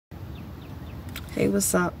Hey,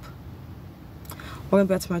 what's up? Welcome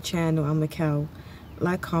back to my channel. I'm Mikkel.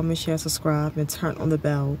 Like, comment, share, subscribe, and turn on the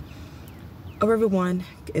bell. Hope everyone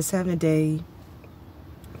is having a day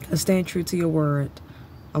and staying true to your word.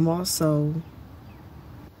 I'm also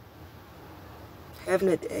having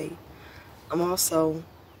a day. I'm also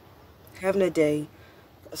having a day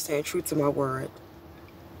of staying true to my word.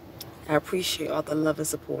 I appreciate all the love and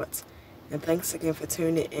support. And thanks again for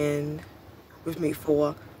tuning in with me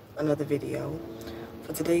for another video.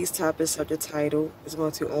 For today's topic subject title is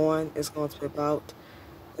going to be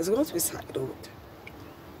titled,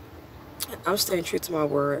 I'm staying true to my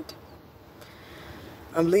word.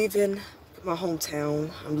 I'm leaving my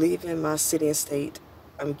hometown. I'm leaving my city and state.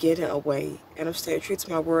 I'm getting away. And I'm staying true to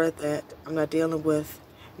my word that I'm not dealing with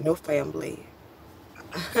no family.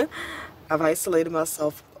 I've isolated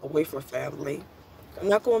myself away from family. I'm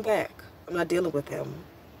not going back. I'm not dealing with them.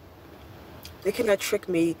 They cannot trick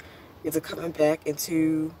me into coming back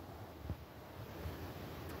into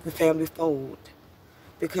the family fold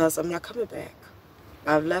because I'm not coming back.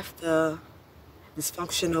 I've left the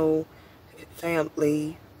dysfunctional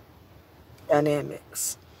family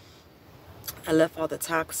dynamics. I left all the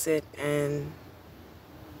toxic and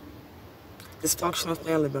dysfunctional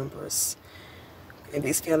family members. And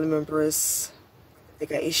these family members, they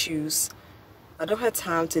got issues. I don't have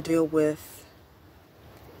time to deal with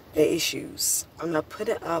their issues. I'm not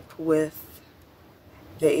putting up with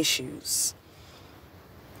their issues.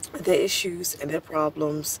 Their issues and their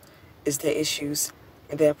problems is their issues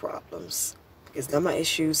and their problems. It's not my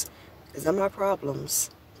issues. It's not my problems.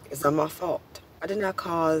 It's not my fault. I did not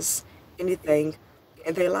cause anything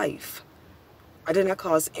in their life. I did not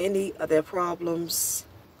cause any of their problems,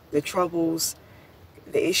 their troubles,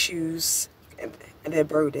 their issues, and their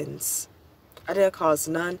burdens. I did not cause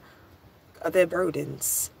none of their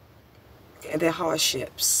burdens and their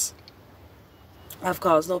hardships. I've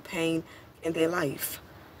caused no pain in their life.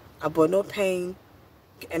 I brought no pain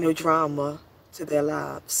and no drama to their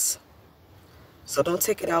lives. So don't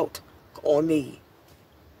take it out on me.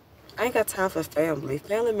 I ain't got time for family.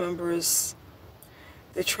 Family members,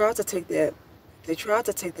 they try to take their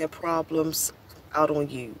problems out on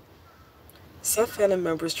you. Some family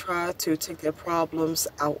members try to take their problems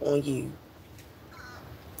out on you.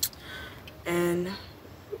 And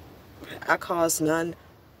I caused none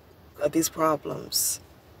of these problems.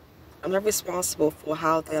 I'm not responsible for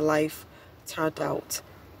how their life turned out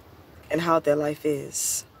and how their life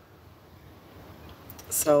is.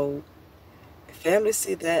 So, families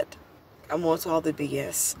see that I'm on to all the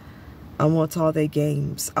BS. I'm on to all their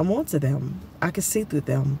games. I'm on to them. I can see through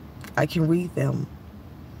them. I can read them.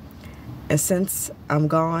 And since I'm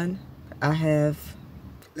gone, I have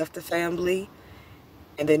left the family,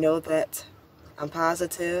 and they know that I'm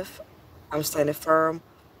positive. I'm standing firm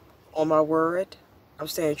on my word. I'm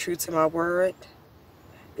staying true to my word.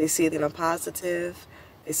 They see that I'm positive.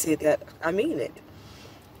 They see that I mean it.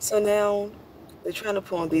 So now they're trying to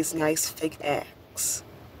put on these nice fake acts.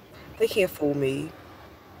 They can't fool me.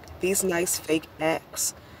 These nice fake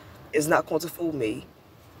acts is not going to fool me.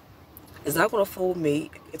 It's not going to fool me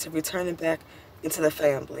into returning back into the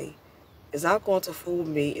family. It's not going to fool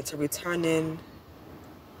me into returning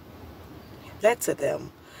back to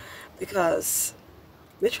them because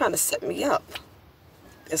they're trying to set me up.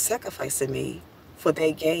 They're sacrificing me for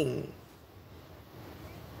their gain.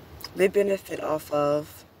 They benefit off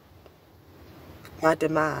of my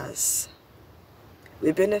demise.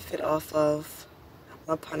 They benefit off of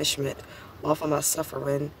my punishment, off of my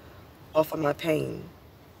suffering, off of my pain.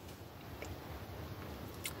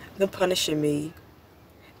 Them punishing me,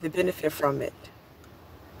 they benefit from it.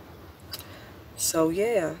 So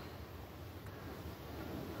yeah,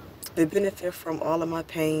 they benefit from all of my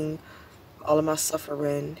pain, all of my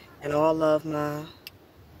suffering, and all of my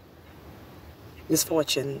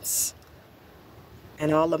misfortunes,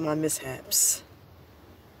 and all of my mishaps.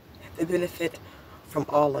 They benefit from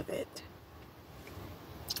all of it.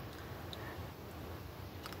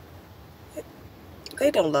 They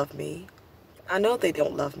don't love me. I know they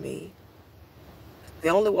don't love me. They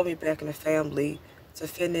only want me back in the family to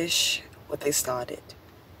finish what they started.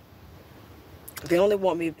 They only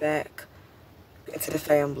want me back into the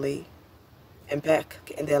family and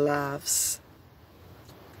back in their lives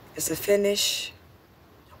is to finish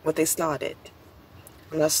what they started.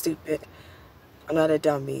 I'm not stupid. I'm not a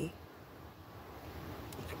dummy.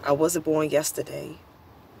 I wasn't born yesterday.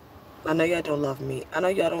 I know y'all don't love me. I know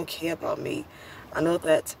y'all don't care about me. I know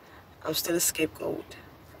that I'm still a scapegoat.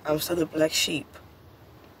 I'm still a black sheep.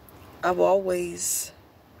 I will always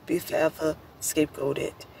be forever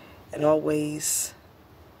scapegoated and always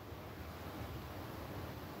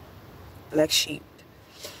black sheep.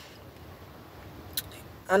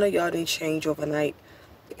 I know y'all didn't change overnight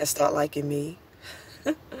and start liking me.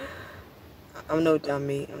 I'm no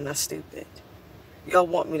dummy. I'm not stupid. Y'all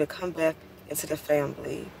want me to come back into the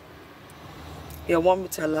family. Y'all want me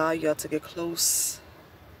to allow y'all to get close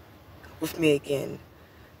with me again.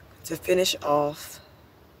 To finish off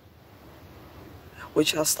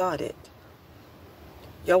what y'all started.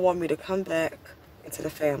 Y'all want me to come back into the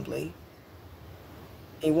family.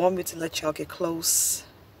 And you want me to let y'all get close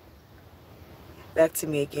back to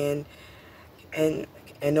me again and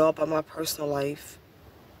know about my personal life.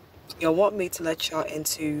 Y'all want me to let y'all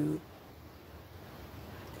into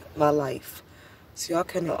my life so y'all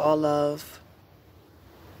can know all of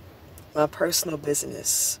my personal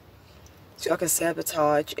business. So y'all can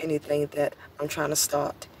sabotage anything that I'm trying to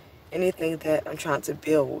start, anything that I'm trying to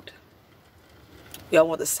build. Y'all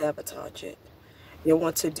want to sabotage it. Y'all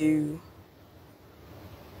want to do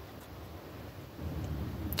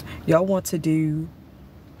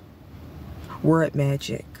word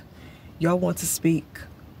magic. Y'all want to speak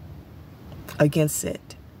against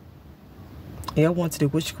it. Y'all want to do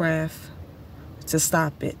witchcraft to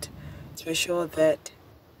stop it, to ensure that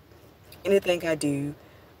anything I do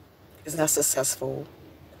is not successful.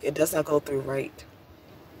 It does not go through right.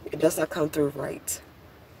 It does not come through right.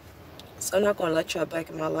 So I'm not going to let y'all back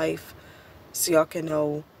in my life so y'all can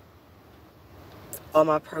know all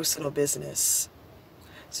my personal business.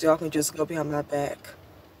 So y'all can just go behind my back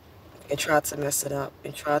and try to mess it up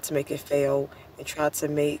and try to make it fail and try to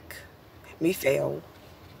make me fail.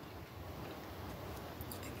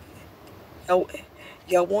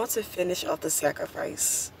 Y'all want to finish off the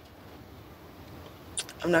sacrifice.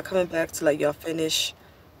 I'm not coming back to let y'all finish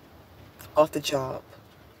off the job.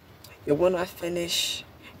 You will not finish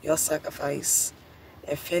your sacrifice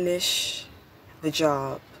and finish the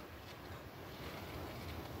job.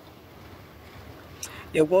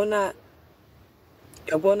 You will not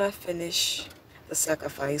finish the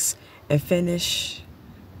sacrifice and finish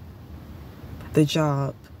the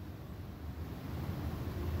job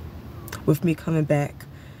with me coming back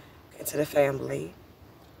into the family.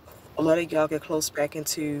 A lot of y'all get close back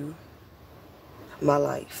into my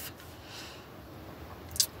life.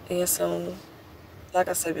 And so, like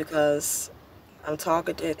I said, because I'm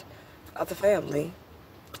targeted of the family.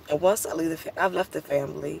 And once I leave I've left the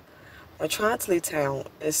family. I'm trying to leave town.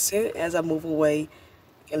 As soon as I move away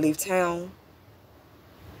and leave town,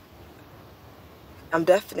 I'm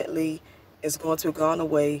definitely is going to have gone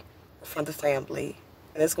away from the family.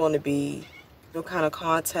 And it's going to be no kind of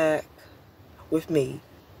contact with me.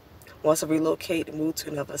 Once I relocate and move to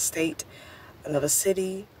another state, another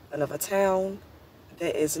city, another town,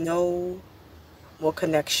 there is no more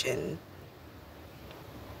connection.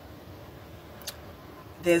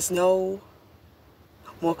 There's no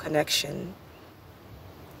more connection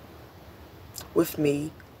with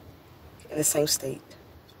me in the same state.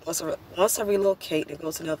 Once I relocate and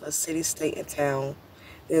go to another city, state, and town,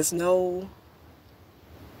 there's no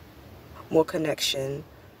more connection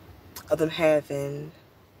of them having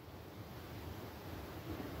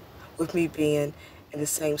with me being in the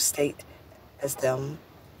same state as them,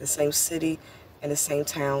 the same city, and the same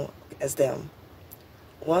town as them.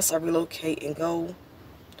 Once I relocate and go,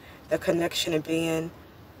 the connection of being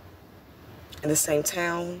in the same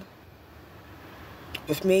town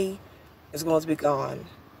with me is going to be gone.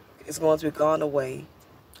 It's going to be gone away.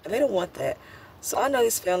 And they don't want that. So I know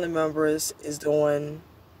these family members is doing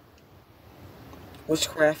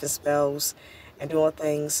witchcraft and spells and doing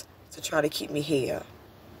things to try to keep me here.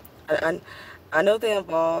 I know they're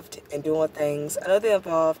involved in doing things. I know they're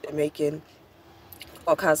involved in making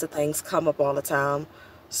all kinds of things come up all the time.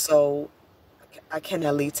 So I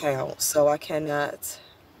cannot leave town. So I cannot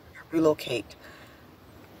relocate.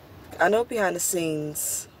 I know behind the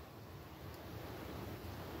scenes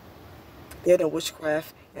they're doing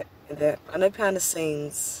witchcraft and that. I know behind the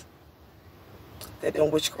scenes they're doing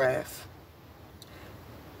witchcraft.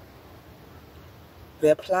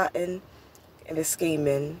 They're plotting and they're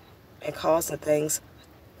scheming and causing things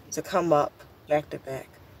to come up back to back,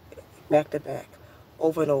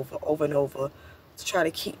 over and over, over and over, to try to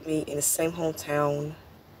keep me in the same hometown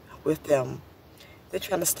with them. They're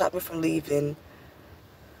trying to stop me from leaving.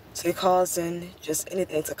 So they're causing just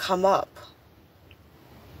anything to come up.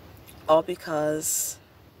 All because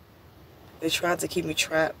they're trying to keep me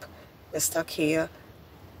trapped and stuck here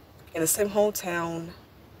in the same hometown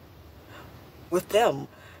with them.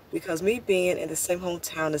 Because me being in the same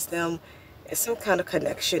hometown as them is some kind of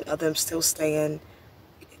connection of them still staying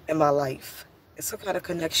in my life. It's some kind of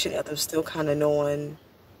connection of them still kind of knowing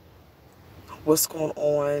what's going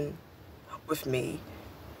on with me.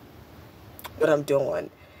 what I'm doing.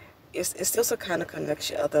 It's still some kind of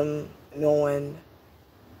connection of them knowing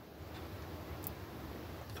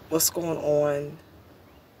what's going on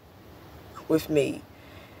with me.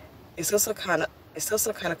 It's still some kind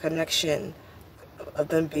of connection of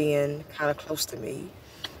them being kind of close to me.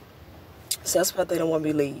 So that's why they don't want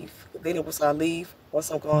me to leave. They know once I leave, once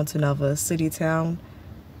I'm going to another city, town,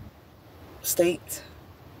 state,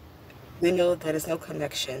 they know that there's no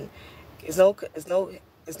connection. There's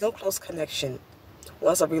no close connection.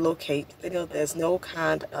 Once I relocate, they know there's no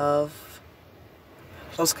kind of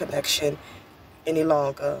close connection any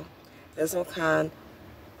longer. There's no kind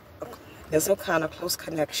of close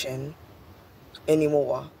connection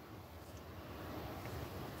anymore.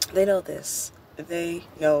 They know this. They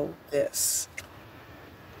know this.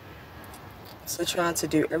 So they're trying to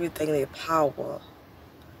do everything in their power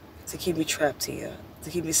to keep me trapped here, to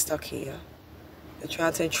keep me stuck here. They're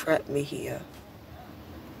trying to entrap me here.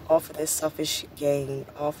 All for their selfish gain,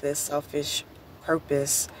 all for their selfish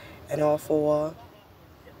purpose, and all for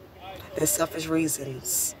their selfish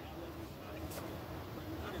reasons.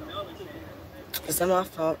 It's not my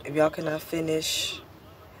fault if y'all cannot finish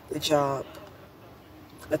the job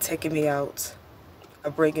of taking me out,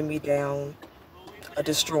 of bringing me down, of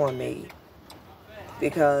destroying me.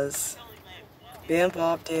 Because they're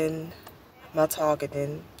involved in my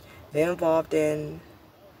targeting, they're involved in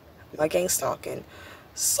my gang stalking.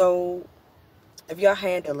 So if y'all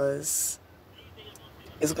handlers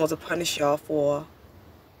is going to punish y'all for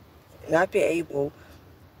not being able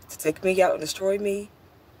to take me out and destroy me,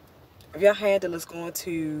 if your handler is going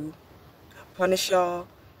to punish y'all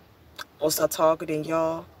or start targeting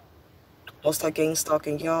y'all or start gang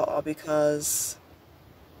stalking y'all, all because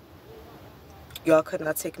y'all could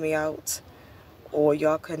not take me out or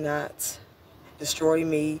y'all could not destroy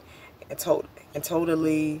me and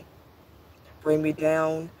totally bring me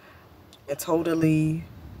down and totally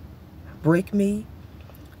break me,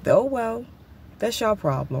 oh well, that's your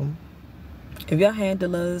problem. If your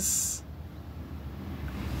handlers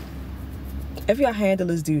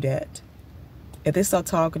do that, if they start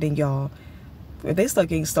targeting y'all, if they start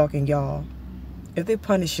getting stalking y'all, if they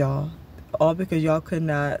punish y'all, all because y'all could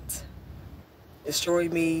not destroy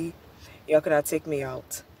me, y'all could not take me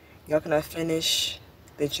out, y'all could not finish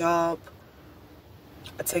the job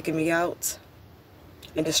of taking me out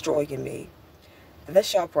and destroying me,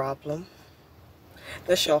 that's your problem.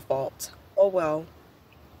 That's your fault. Oh well.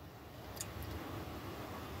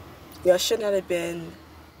 Y'all should not have been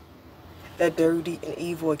that dirty and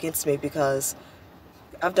evil against me because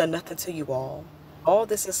I've done nothing to you all. All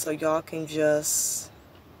this is so y'all can just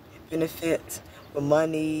benefit with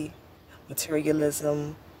money,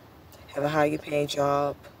 materialism, have a higher paying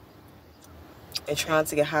job, and trying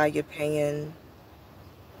to get higher paying,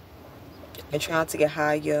 and trying to get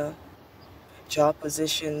higher job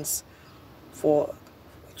positions for,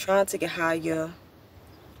 trying to get higher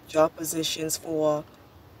job positions for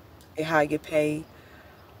a higher pay.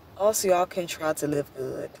 Also, y'all can try to live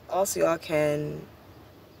good. Also, y'all can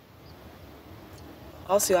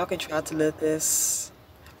try to live this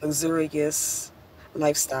luxurious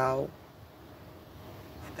lifestyle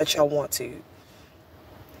that y'all want to.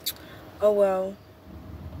 Oh well,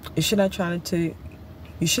 you should not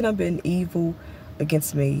have been evil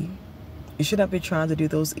against me. You should not be trying to do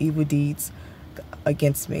those evil deeds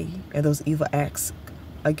against me and those evil acts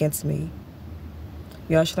against me.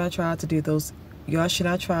 Y'all should not try to do those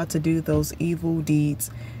evil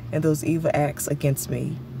deeds and those evil acts against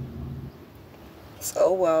me. So,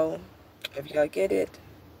 oh well, if y'all get it,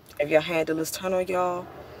 if your handlers turn on y'all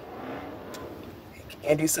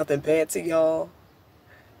and do something bad to y'all,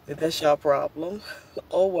 then that's your problem.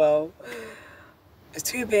 Oh well. It's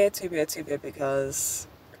too bad because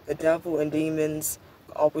the devil and demons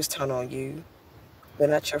always turn on you. They're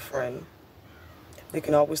not your friend. They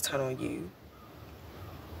can always turn on you.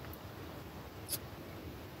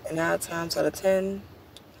 And 9 times out of 10,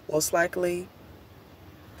 most likely,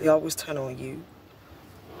 they always turn on you.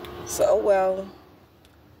 So, oh well,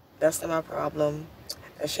 that's not my problem.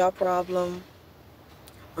 That's your problem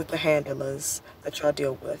with the handlers that y'all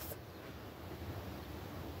deal with.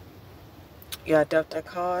 Y'all dealt that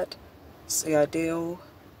card, so y'all deal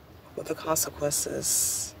with the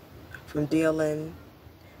consequences from dealing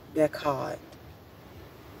that card.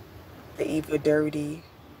 The evil, dirty,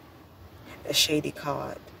 the shady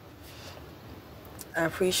card. I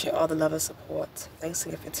appreciate all the love and support. Thanks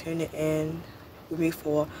again for tuning in with me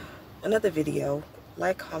for another video.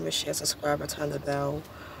 Like, comment, share, subscribe, and turn the bell.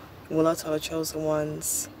 And we'll love to all the chosen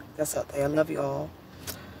ones that's out there. I love you all.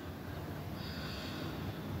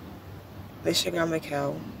 This your girl,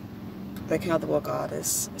 Mikkel. The Cowboy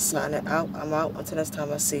Goddess signing out. I'm out. Until next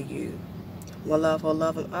time I see you. One love, all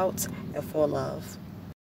love, I'm out. And for love.